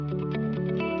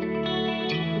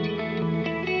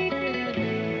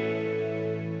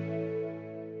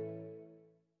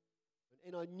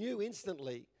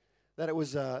instantly that it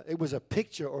was a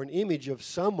picture or an image of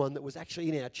someone that was actually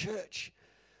in our church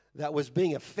that was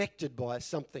being affected by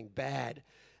something bad.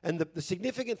 And the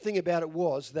significant thing about it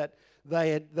was that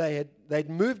they'd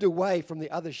moved away from the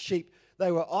other sheep.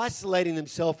 They were isolating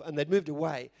themselves and they'd moved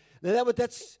away. Now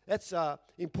that's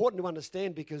important to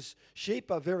understand because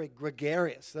sheep are very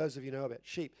gregarious. Those of you know about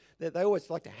sheep, they always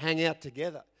like to hang out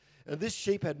together. And this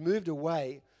sheep had moved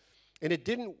away, and it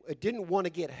didn't want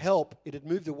to get help. It had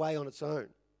moved away on its own.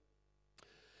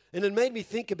 And it made me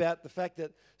think about the fact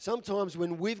that sometimes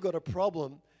when we've got a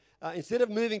problem, instead of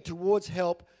moving towards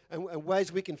help and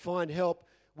ways we can find help,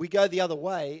 we go the other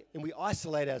way and we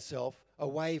isolate ourselves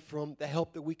away from the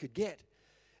help that we could get.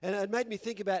 And it made me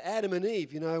think about Adam and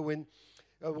Eve,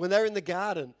 when they're in the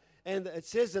garden. And it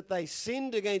says that they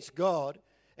sinned against God.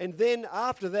 And then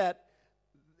after that,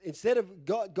 instead of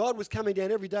God was coming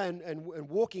down every day and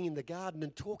walking in the garden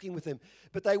and talking with them.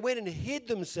 But they went and hid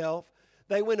themselves.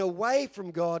 They went away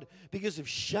from God because of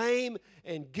shame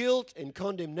and guilt and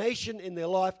condemnation in their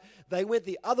life. They went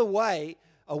the other way,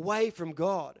 away from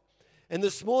God. And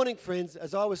this morning, friends,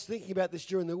 as I was thinking about this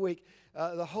during the week,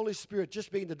 the Holy Spirit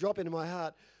just began to drop into my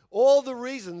heart all the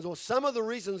reasons or some of the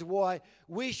reasons why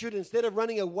we should, instead of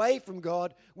running away from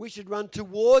God, we should run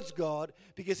towards God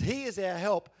because He is our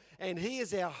help and He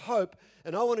is our hope.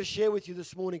 And I want to share with you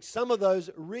this morning some of those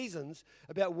reasons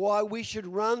about why we should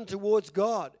run towards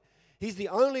God. He's the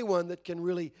only one that can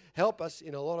really help us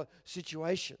in a lot of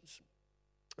situations.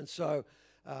 And so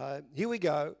here we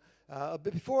go.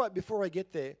 But before I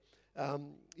get there,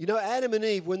 Adam and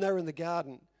Eve, when they were in the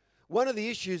garden, one of the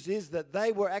issues is that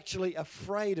they were actually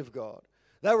afraid of God.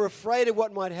 They were afraid of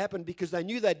what might happen because they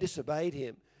knew they disobeyed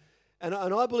Him. And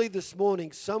I believe this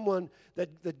morning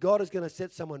that God is going to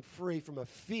set someone free from a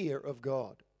fear of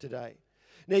God today.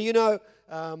 Now,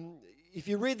 if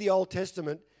you read the Old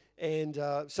Testament, and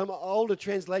some older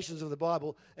translations of the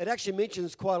Bible, it actually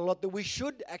mentions quite a lot that we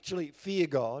should actually fear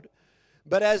God.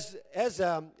 But as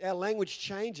our language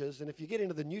changes, and if you get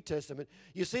into the New Testament,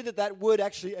 you see that word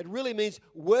actually, it really means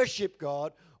worship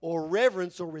God or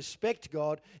reverence or respect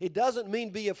God. It doesn't mean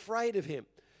be afraid of Him.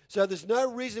 So there's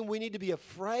no reason we need to be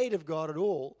afraid of God at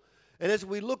all. And as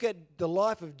we look at the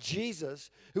life of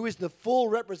Jesus, who is the full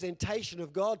representation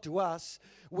of God to us,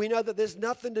 we know that there's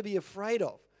nothing to be afraid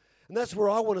of. And that's where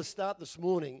I want to start this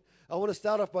morning. I want to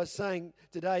start off by saying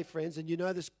today, friends, and you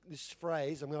know this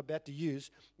phrase I'm about to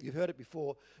use. You've heard it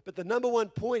before. But the number one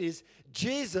point is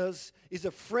Jesus is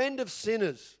a friend of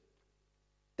sinners.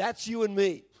 That's you and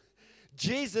me.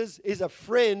 Jesus is a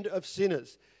friend of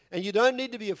sinners. And you don't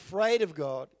need to be afraid of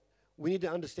God. We need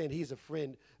to understand He is a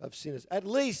friend of sinners. At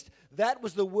least that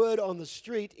was the word on the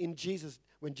street in Jesus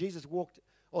when Jesus walked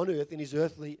on earth in His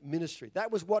earthly ministry. That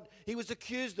was what He was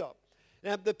accused of.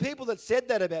 Now, the people that said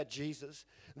that about Jesus,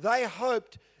 they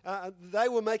hoped they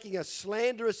were making a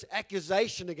slanderous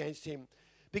accusation against Him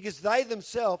because they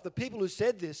themselves, the people who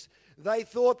said this, they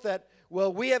thought that,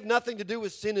 well, we have nothing to do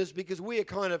with sinners because we're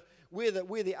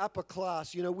the upper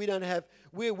class. We don't have,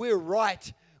 we're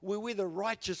right. We're the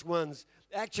righteous ones.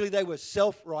 Actually, they were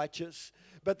self-righteous.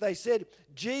 But they said,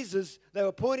 Jesus, they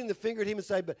were pointing the finger at Him and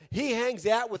saying, but He hangs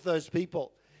out with those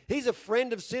people. He's a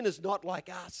friend of sinners, not like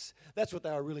us. That's what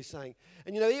they were really saying.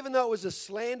 And even though it was a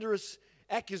slanderous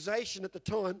accusation at the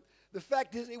time, the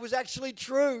fact is it was actually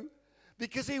true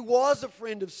because He was a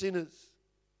friend of sinners.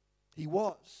 He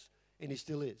was, and He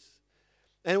still is.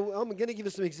 And I'm going to give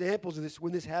you some examples of this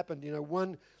when this happened.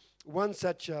 One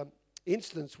such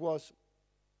instance was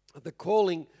the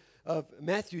calling of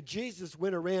Matthew. Jesus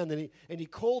went around and he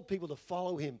called people to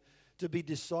follow Him, to be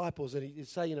disciples. And He'd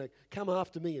say, come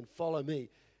after me and follow me.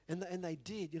 And they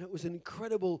did. It was an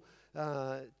incredible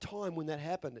time when that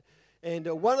happened. And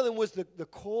one of them was the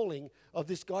calling of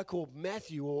this guy called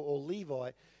Matthew or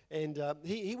Levi. And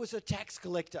he was a tax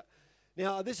collector.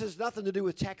 Now, this has nothing to do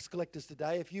with tax collectors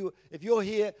today. If you're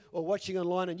here or watching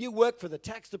online and you work for the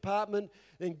tax department,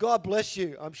 then God bless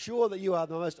you. I'm sure that you are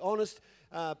the most honest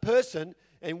person,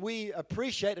 and we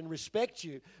appreciate and respect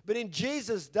you. But in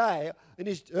Jesus' day, in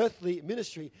His earthly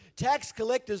ministry, tax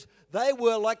collectors, they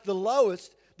were like the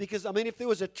lowest. Because, if there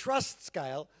was a trust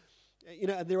scale,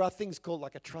 and there are things called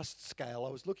like a trust scale.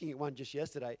 I was looking at one just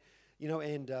yesterday,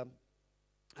 and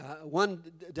one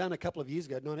done a couple of years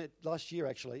ago, last year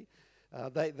actually,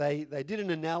 they did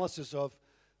an analysis of,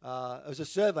 it was a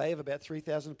survey of about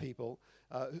 3,000 people.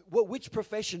 Which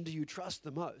profession do you trust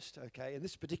the most? Okay, and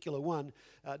this particular one,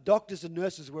 doctors and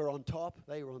nurses were on top.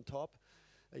 They were on top,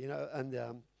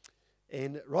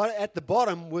 and right at the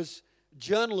bottom was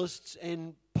journalists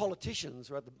and politicians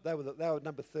were they were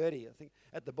number 30, I think,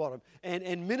 at the bottom,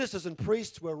 and ministers and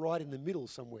priests were right in the middle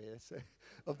somewhere so,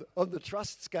 of the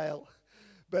trust scale.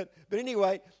 But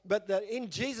anyway, in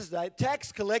Jesus' day,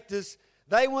 tax collectors,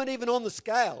 they weren't even on the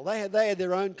scale. They had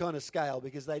their own kind of scale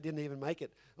because they didn't even make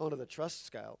it onto the trust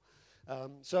scale.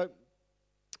 So,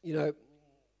 you know,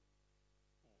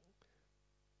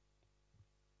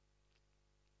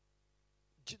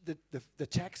 the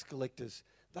tax collectors,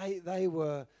 they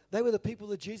were the people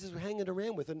that Jesus was hanging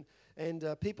around with,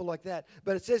 and people like that.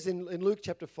 But it says in Luke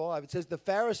chapter 5, it says the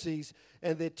Pharisees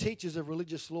and their teachers of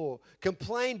religious law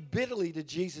complained bitterly to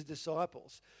Jesus'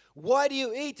 disciples. Why do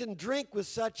you eat and drink with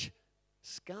such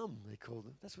scum, they called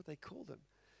them. That's what they called them.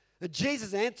 And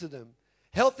Jesus answered them,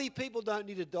 healthy people don't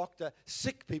need a doctor,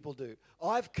 sick people do.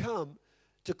 I've come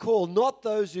to call not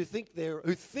those who think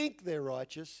they're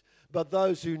righteous, but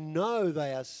those who know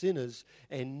they are sinners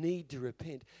and need to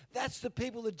repent. That's the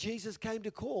people that Jesus came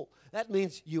to call. That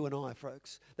means you and I,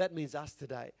 folks. That means us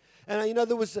today. And you know,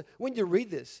 when you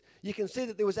read this, you can see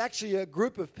that there was actually a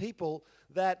group of people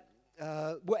that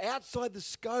were outside the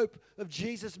scope of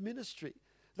Jesus' ministry.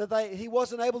 That he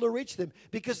wasn't able to reach them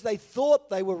because they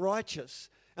thought they were righteous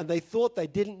and they thought they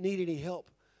didn't need any help.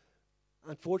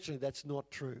 Unfortunately, that's not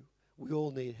true. We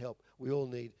all need help. We all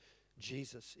need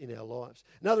Jesus in our lives.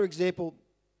 Another example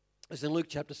is in Luke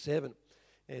chapter 7.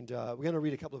 And we're going to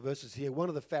read a couple of verses here. One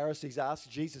of the Pharisees asked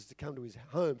Jesus to come to his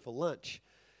home for lunch.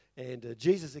 And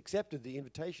Jesus accepted the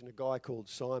invitation. A guy called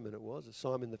Simon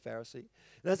Simon the Pharisee.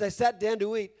 And as they sat down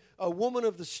to eat, a woman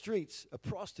of the streets, a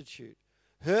prostitute,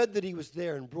 heard that he was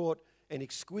there and brought an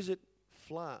exquisite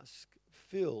flask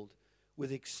filled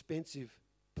with expensive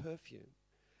perfume.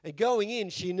 And going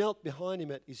in, she knelt behind him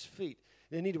at his feet.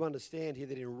 And you need to understand here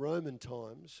that in Roman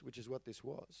times, which is what this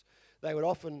was, they would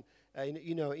often, at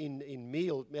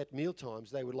meal times,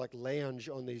 they would like lounge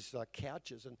on these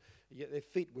couches, and their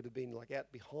feet would have been like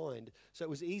out behind. So it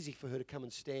was easy for her to come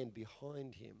and stand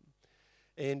behind him.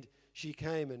 And she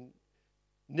came and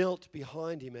knelt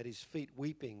behind him at his feet,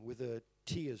 weeping, with her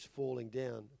tears falling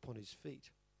down upon his feet.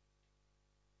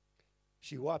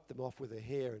 She wiped them off with her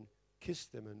hair and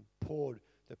kissed them and poured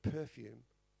the perfume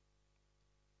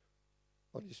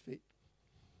on his feet.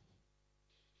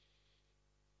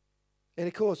 And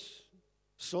of course,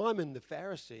 Simon the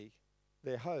Pharisee,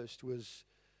 their host, was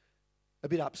a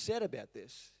bit upset about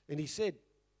this. And he said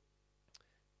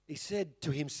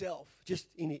to himself, just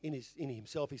in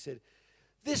himself, he said,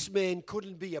 this man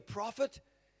couldn't be a prophet.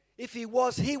 If he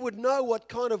was, he would know what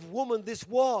kind of woman this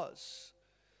was.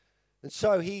 And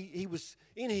so he was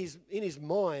in his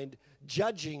mind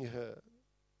judging her.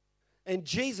 And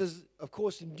Jesus, of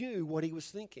course, knew what he was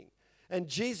thinking. And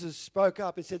Jesus spoke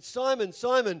up and said, Simon,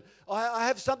 Simon, I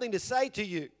have something to say to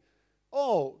you.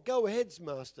 Oh, go ahead,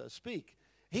 Master, speak.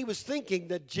 He was thinking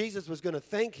that Jesus was going to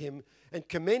thank him and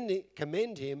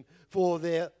commend him for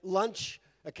their lunch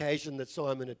occasion that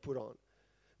Simon had put on.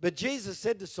 But Jesus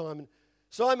said to Simon,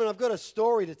 Simon, I've got a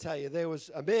story to tell you. There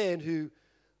was a man who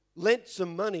lent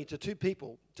some money to two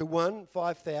people, to one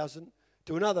 5,000,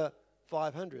 to another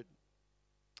 500.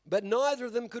 But neither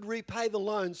of them could repay the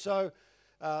loan, so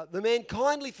the man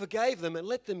kindly forgave them and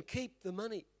let them keep the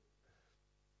money.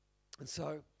 And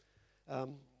so,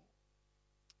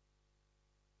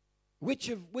 which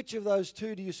of those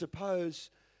two do you suppose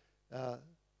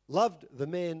loved the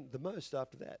man the most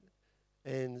after that?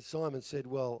 And Simon said,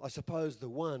 well, I suppose the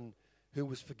one who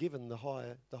was forgiven the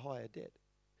higher debt.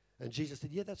 And Jesus said,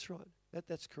 yeah, that's right.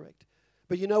 That's correct.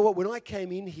 But you know what? When I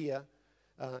came in here,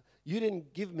 you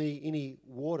didn't give me any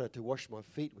water to wash my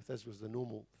feet with, as was the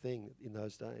normal thing in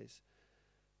those days.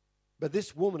 But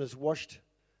this woman has washed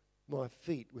my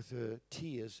feet with her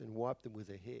tears and wiped them with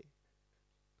her hair.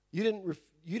 You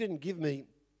didn't give me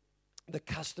the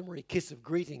customary kiss of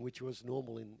greeting, which was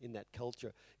normal in that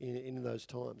culture in those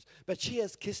times. But she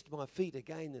has kissed my feet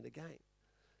again and again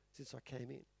since I came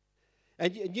in.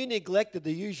 And you neglected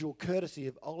the usual courtesy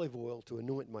of olive oil to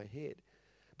anoint my head.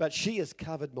 But she has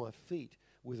covered my feet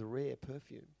with rare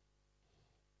perfume.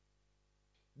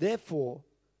 Therefore,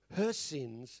 her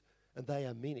sins, and they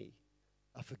are many,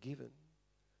 are forgiven.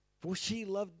 For she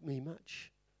loved me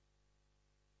much.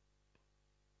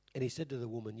 And he said to the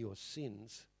woman, your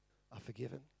sins are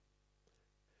forgiven.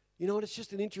 You know what? It's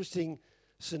just an interesting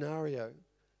scenario,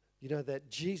 that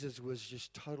Jesus was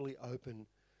just totally open,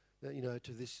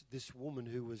 to this woman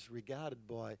who was regarded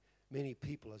by many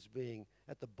people as being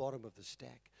at the bottom of the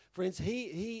stack. Friends,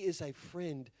 he is a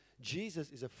friend. Jesus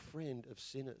is a friend of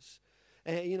sinners.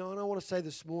 And, and I want to say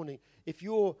this morning, if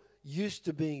you're used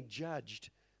to being judged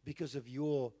because of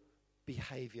your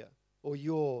behavior or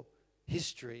your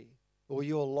history or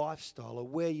your lifestyle or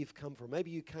where you've come from.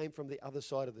 Maybe you came from the other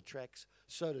side of the tracks,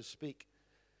 so to speak.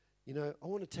 You know, I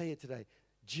want to tell you today,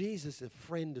 Jesus is a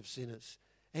friend of sinners.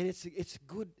 And it's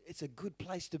a good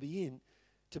place to be in,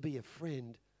 to be a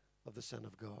friend of the Son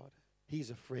of God. He's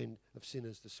a friend of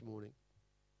sinners this morning.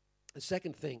 The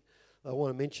second thing I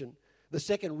want to mention, the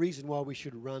second reason why we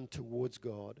should run towards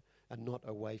God and not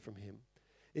away from Him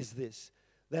is this,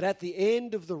 that at the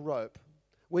end of the rope,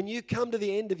 when you come to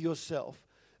the end of yourself,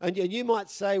 and you might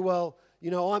say, well, you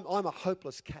know, I'm a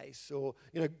hopeless case, or,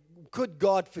 you know, could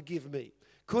God forgive me?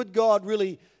 Could God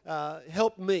really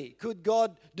help me? Could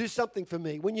God do something for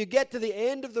me? When you get to the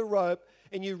end of the rope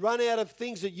and you run out of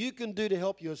things that you can do to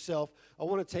help yourself, I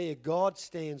want to tell you, God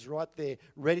stands right there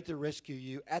ready to rescue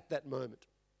you at that moment,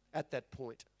 at that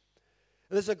point.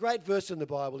 And there's a great verse in the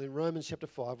Bible in Romans chapter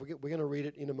 5. We're going to read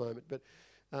it in a moment. But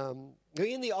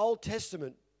in the Old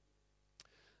Testament,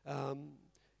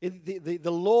 the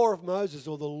law of Moses,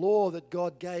 or the law that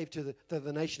God gave to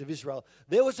the nation of Israel,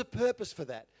 there was a purpose for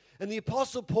that. And the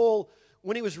Apostle Paul,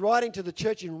 when he was writing to the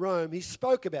church in Rome, he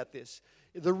spoke about this.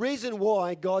 The reason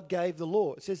why God gave the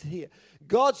law, it says here,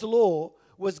 God's law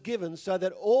was given so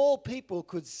that all people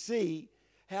could see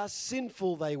how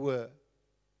sinful they were.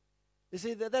 You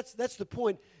see, that's the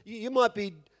point. You might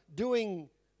be doing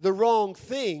the wrong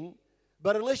thing,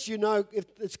 but unless you know, if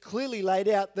it's clearly laid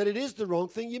out that it is the wrong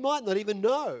thing, you might not even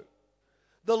know.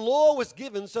 The law was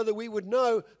given so that we would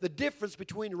know the difference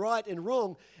between right and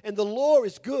wrong. And the law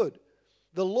is good.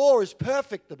 The law is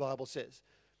perfect, the Bible says.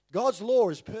 God's law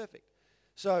is perfect.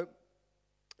 So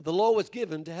the law was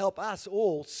given to help us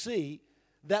all see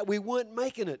that we weren't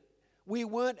making it. We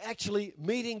weren't actually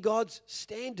meeting God's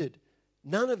standard.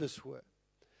 None of us were.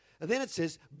 And then it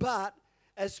says, but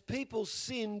as people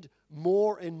sinned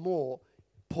more and more,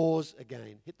 pause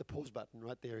again. Hit the pause button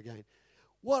right there again.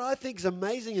 What I think is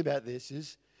amazing about this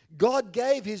is God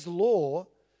gave His law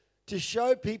to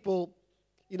show people,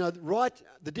 you know,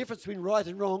 the difference between right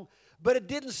and wrong, but it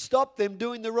didn't stop them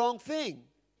doing the wrong thing.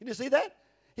 Can you see that?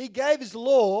 He gave His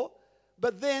law,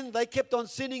 but then they kept on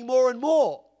sinning more and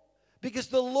more because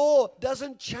the law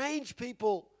doesn't change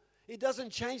people. It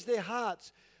doesn't change their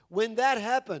hearts. When that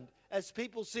happened, as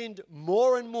people sinned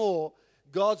more and more,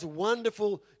 God's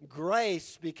wonderful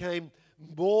grace became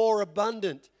more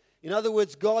abundant. In other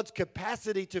words, God's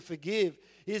capacity to forgive,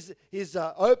 His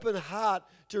open heart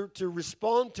to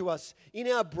respond to us in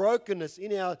our brokenness,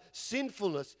 in our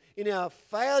sinfulness, in our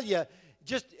failure,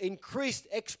 just increased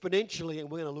exponentially. And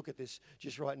we're going to look at this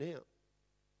just right now.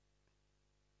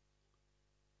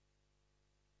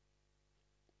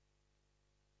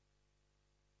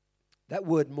 That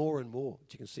word more and more,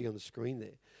 that you can see on the screen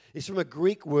there, is from a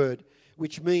Greek word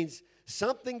which means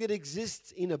something that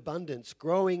exists in abundance,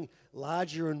 growing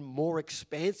larger and more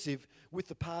expansive with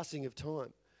the passing of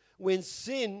time. When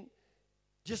sin,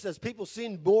 just as people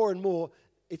sin more and more,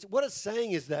 what it's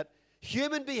saying is that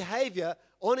human behavior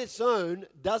on its own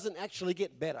doesn't actually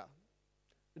get better.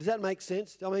 Does that make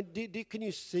sense? I mean, can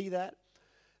you see that?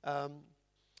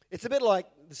 It's a bit like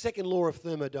the second law of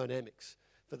thermodynamics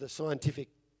for the scientifically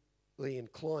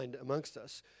inclined amongst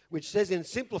us, which says in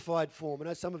simplified form, I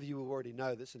know some of you already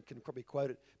know this and can probably quote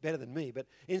it better than me, but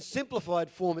in simplified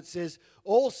form it says,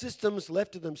 all systems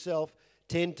left to themselves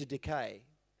tend to decay.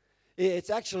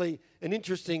 It's actually an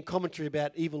interesting commentary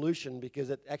about evolution because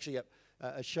it actually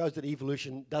shows that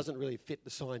evolution doesn't really fit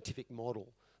the scientific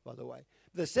model, by the way.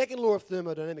 The second law of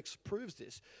thermodynamics proves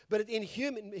this, but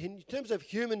in terms of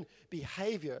human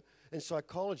behavior and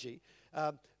psychology,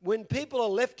 when people are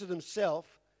left to themselves,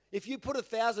 if you put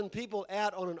 1,000 people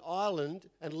out on an island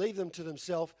and leave them to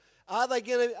themselves, are they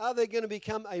going to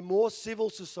become a more civil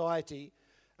society?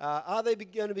 Are they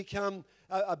going to become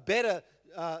a better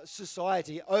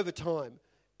society over time?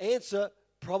 Answer,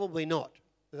 probably not.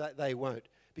 They won't.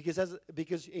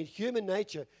 Because in human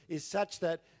nature is such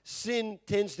that sin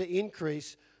tends to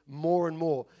increase more and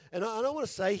more. And I want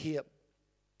to say here,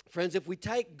 friends, if we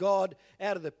take God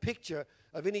out of the picture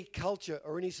of any culture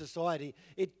or any society,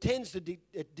 it tends to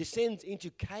it descends into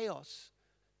chaos.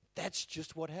 That's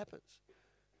just what happens.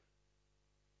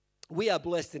 We are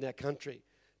blessed in our country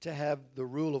to have the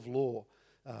rule of law,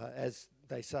 as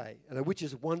they say, which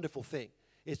is a wonderful thing.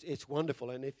 It's wonderful.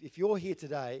 And if you're here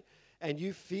today and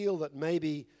you feel that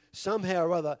maybe somehow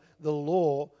or other the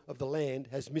law of the land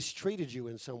has mistreated you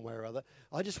in some way or other,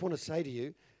 I just want to say to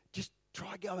you, just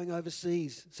try going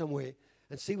overseas somewhere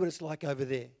and see what it's like over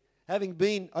there. Having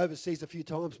been overseas a few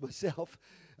times myself,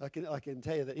 I can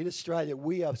tell you that in Australia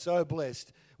we are so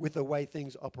blessed with the way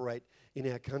things operate in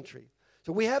our country.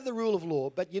 So we have the rule of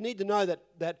law, but you need to know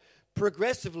that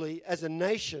progressively as a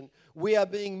nation we are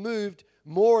being moved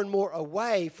more and more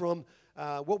away from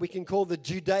what we can call the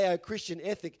Judeo-Christian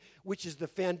ethic, which is the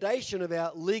foundation of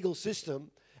our legal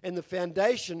system and the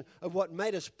foundation of what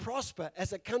made us prosper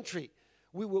as a country.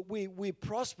 We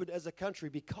prospered as a country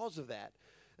because of that.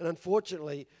 And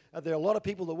unfortunately, there are a lot of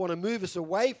people that want to move us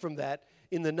away from that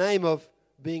in the name of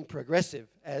being progressive,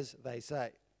 as they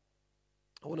say.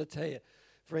 I want to tell you,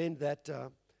 friend, that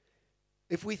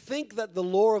if we think that the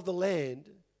law of the land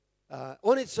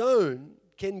on its own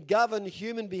can govern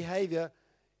human behavior,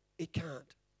 it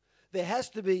can't. There has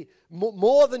to be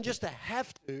more than just a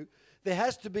have to. There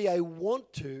has to be a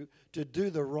want to do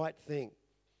the right thing.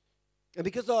 And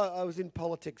because I was in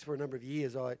politics for a number of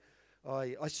years, I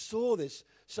saw this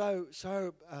so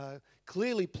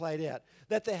clearly played out,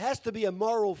 that there has to be a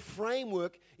moral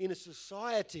framework in a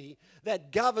society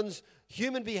that governs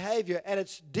human behavior at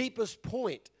its deepest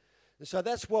point. And so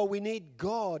that's why we need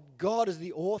God. God is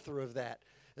the author of that.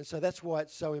 And so that's why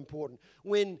it's so important.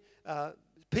 When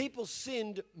people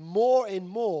sinned more and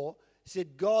more,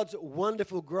 said God's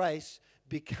wonderful grace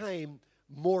became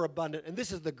more abundant. And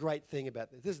this is the great thing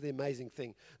about this. This is the amazing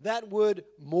thing. That word,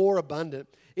 more abundant,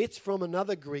 it's from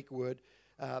another Greek word,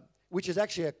 which is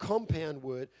actually a compound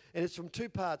word, and it's from two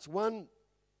parts. One,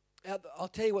 I'll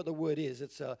tell you what the word is.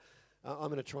 It's I'm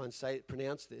going to try and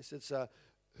pronounce this. It's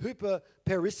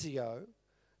huperperisio,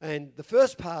 and the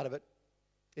first part of it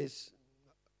is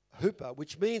huper,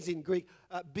 which means in Greek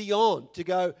beyond, to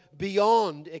go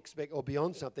beyond or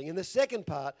beyond something. And the second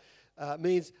part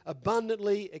means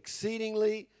abundantly,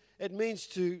 exceedingly. It means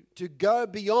to go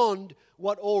beyond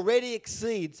what already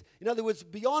exceeds. In other words,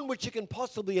 beyond what you can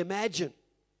possibly imagine.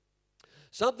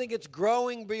 Something that's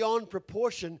growing beyond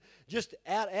proportion, just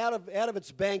out of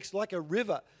its banks like a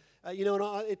river.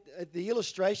 The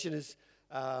illustration is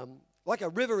like a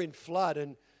river in flood.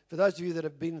 And for those of you that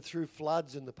have been through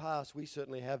floods in the past, we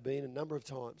certainly have been a number of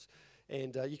times.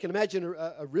 And you can imagine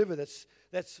a river that's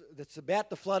about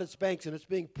to flood its banks, and it's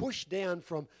being pushed down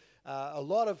from a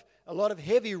lot of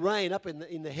heavy rain up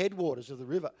in the headwaters of the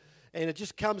river. And it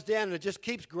just comes down and it just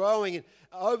keeps growing and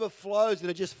overflows, and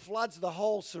it just floods the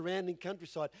whole surrounding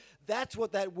countryside. That's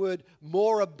what that word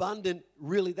more abundant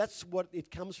really, that's what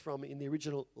it comes from in the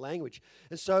original language.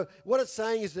 And so what it's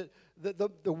saying is that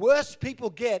the worse people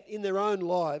get in their own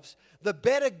lives, the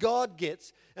better God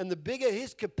gets, and the bigger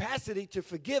his capacity to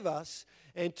forgive us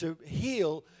and to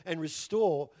heal and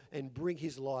restore and bring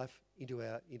his life into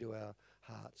our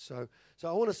hearts. So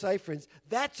I want to say, friends,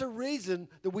 that's a reason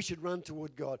that we should run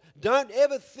toward God. Don't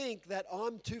ever think that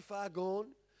I'm too far gone.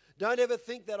 Don't ever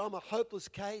think that I'm a hopeless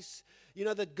case.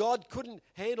 That God couldn't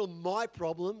handle my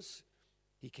problems.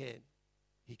 He can.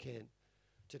 He can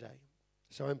today.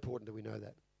 So important that we know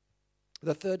that.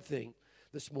 The third thing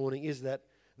this morning is that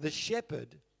the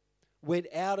shepherd went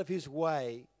out of his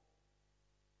way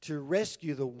to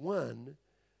rescue the one,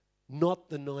 not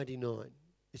the 99.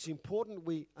 It's important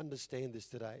we understand this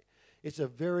today. It's a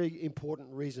very important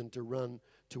reason to run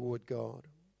toward God.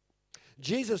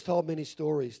 Jesus told many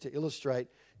stories to illustrate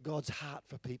God's heart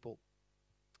for people,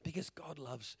 because God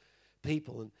loves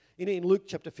people. And in Luke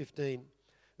chapter 15,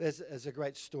 there's a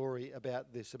great story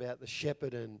about this, about the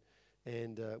shepherd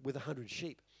and with 100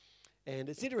 sheep. And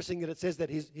it's interesting that it says that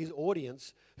his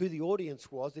audience, who the audience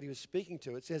was that he was speaking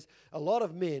to, it says a lot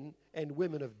of men and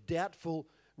women of doubtful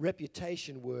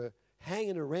reputation were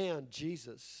hanging around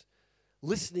Jesus,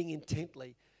 listening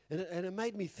intently. And it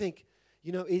made me think,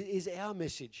 is our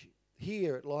message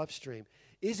here at Lifestream,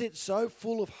 is it so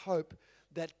full of hope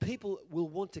that people will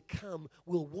want to come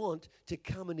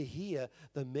and hear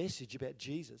the message about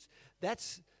Jesus?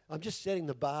 I'm just setting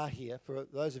the bar here for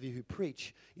those of you who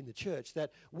preach in the church,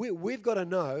 that we've got to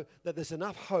know that there's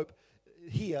enough hope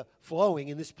here flowing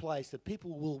in this place that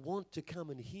people will want to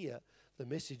come and hear the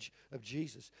message of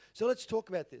Jesus. So let's talk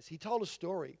about this. He told a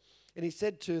story, and he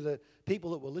said to the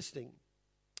people that were listening,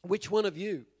 which one of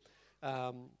you,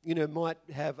 might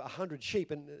have 100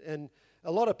 sheep? And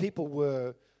a lot of people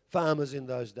were farmers in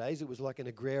those days. It was like an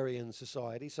agrarian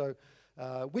society. So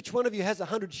which one of you has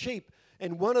 100 sheep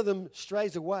and one of them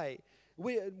strays away?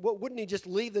 Wouldn't he just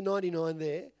leave the 99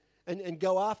 there and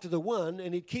go after the one,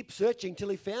 and he'd keep searching till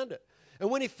he found it? And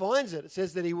when he finds it, it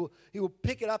says that he will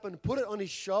pick it up and put it on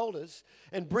his shoulders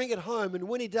and bring it home. And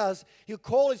when he does, he'll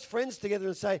call his friends together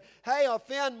and say, "Hey, I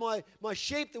found my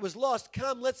sheep that was lost.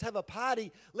 Come, let's have a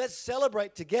party. Let's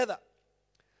celebrate together."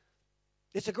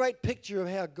 It's a great picture of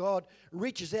how God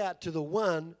reaches out to the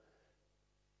one.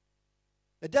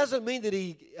 It doesn't mean that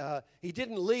he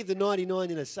didn't leave the 99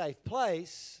 in a safe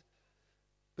place,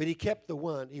 but he kept the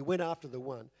one. He went after the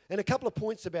one. And a couple of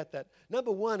points about that.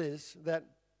 Number one is that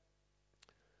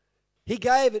He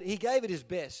gave it his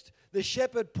best. The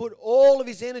shepherd put all of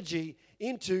his energy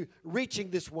into reaching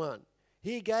this one.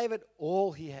 He gave it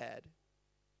all he had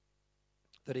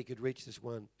that he could reach this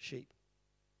one sheep.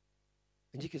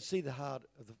 And you can see the heart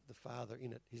of the Father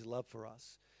in it, his love for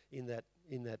us, in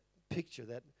that picture,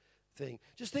 that thing.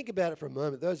 Just think about it for a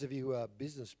moment. Those of you who are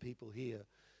business people here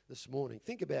this morning,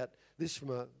 think about this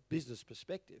from a business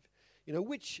perspective.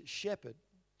 Which shepherd,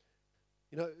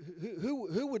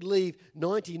 who would leave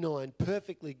 99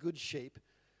 perfectly good sheep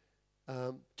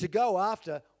to go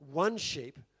after one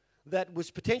sheep that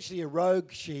was potentially a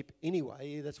rogue sheep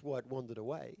anyway? That's why it wandered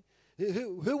away.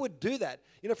 Who would do that?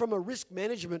 From a risk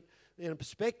management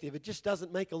perspective, it just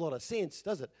doesn't make a lot of sense,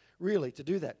 does it, really, to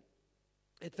do that?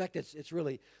 In fact, it's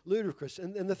really ludicrous.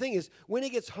 And the thing is, when he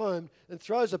gets home and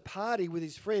throws a party with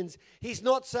his friends, he's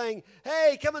not saying,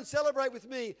 hey, come and celebrate with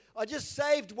me. I just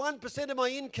saved 1% of my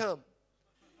income.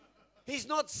 He's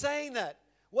not saying that.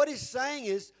 What he's saying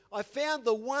is, I found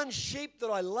the one sheep that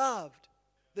I loved.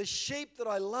 The sheep that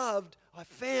I loved, I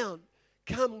found.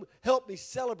 Come help me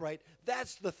celebrate.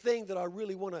 That's the thing that I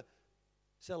really want to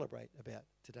celebrate about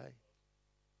today.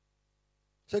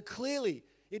 So clearly,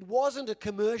 it wasn't a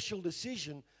commercial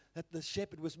decision that the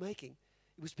shepherd was making.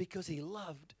 It was because he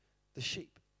loved the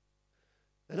sheep.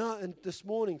 And this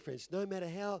morning, friends, no matter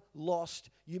how lost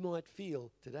you might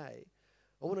feel today,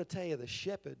 I want to tell you the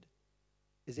shepherd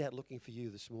is out looking for you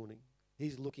this morning.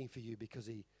 He's looking for you because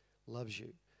he loves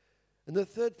you. And the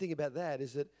third thing about that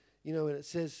is that, and it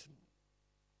says,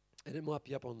 and it might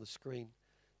be up on the screen,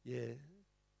 yeah,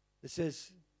 it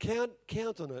says, count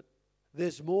on it.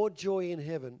 There's more joy in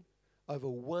heaven over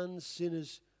one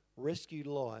sinner's rescued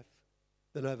life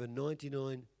than over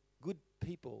 99 good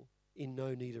people in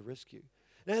no need of rescue.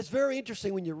 Now, it's very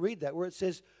interesting when you read that, where it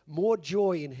says more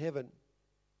joy in heaven.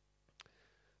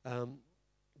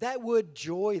 That word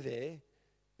joy there,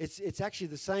 it's actually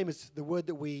the same as the word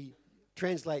that we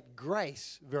translate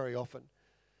grace very often.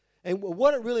 And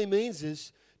what it really means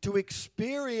is to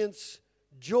experience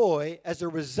joy as a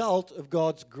result of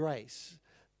God's grace.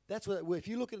 That's what, if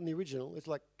you look at it in the original, it's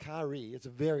like kari. It's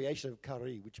a variation of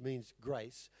kari, which means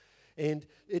grace. And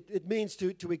it means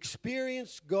to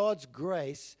experience God's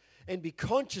grace and be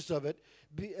conscious of it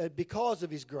because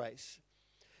of his grace.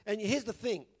 And here's the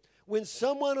thing. When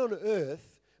someone on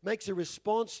earth makes a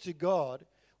response to God,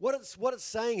 what it's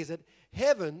saying is that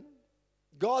heaven,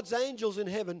 God's angels in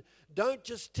heaven, don't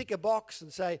just tick a box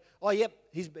and say, oh, yep,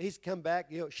 he's come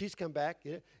back, she's come back.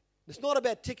 It's not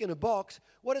about ticking a box.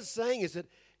 What it's saying is that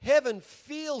heaven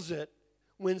feels it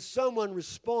when someone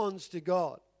responds to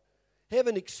God.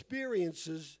 Heaven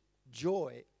experiences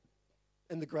joy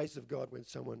and the grace of God when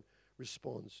someone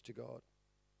responds to God.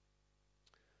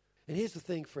 And here's the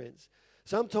thing, friends.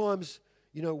 Sometimes,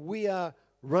 we are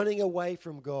running away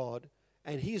from God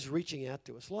and he's reaching out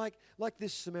to us. Like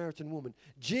this Samaritan woman.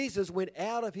 Jesus went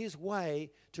out of his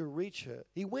way to reach her.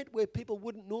 He went where people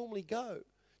wouldn't normally go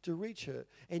to reach her.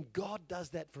 And God does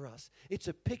that for us. It's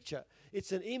a picture.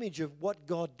 It's an image of what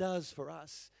God does for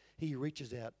us. He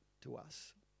reaches out to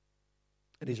us.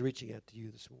 And he's reaching out to you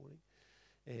this morning.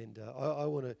 And I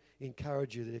want to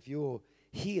encourage you that if you're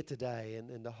here today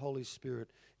and the Holy Spirit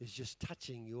is just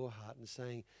touching your heart and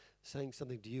saying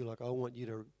something to you like, I want you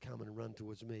to come and run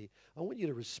towards me. I want you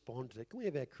to respond to that. Can we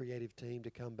have our creative team to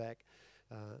come back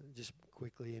just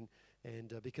quickly?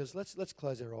 And because let's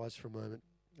close our eyes for a moment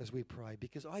as we pray,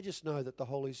 because I just know that the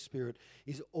Holy Spirit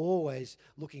is always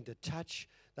looking to touch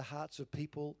the hearts of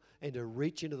people and to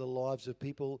reach into the lives of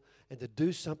people and to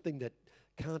do something that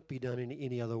can't be done in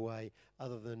any other way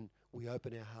other than we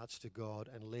open our hearts to God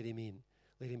and let him in,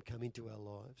 let him come into our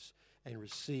lives and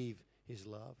receive his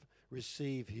love,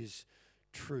 receive his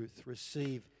truth,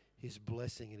 receive his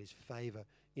blessing and his favor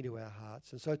into our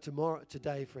hearts. And so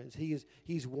today, friends,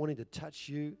 he's wanting to touch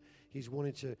you. He's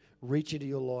wanting to reach into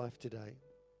your life today.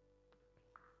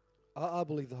 I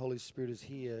believe the Holy Spirit is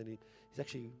here and he's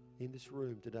actually in this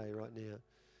room today, right now,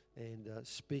 and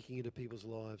speaking into people's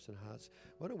lives and hearts.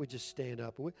 Why don't we just stand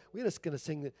up? We're just going to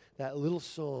sing that little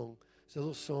song. It's a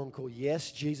little song called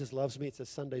Yes, Jesus Loves Me. It's a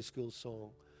Sunday school song.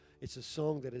 It's a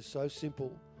song that is so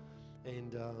simple,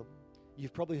 and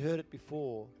you've probably heard it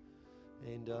before.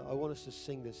 And I want us to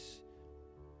sing this.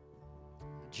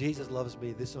 Jesus loves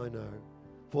me, this I know,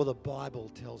 for the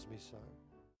Bible tells me so.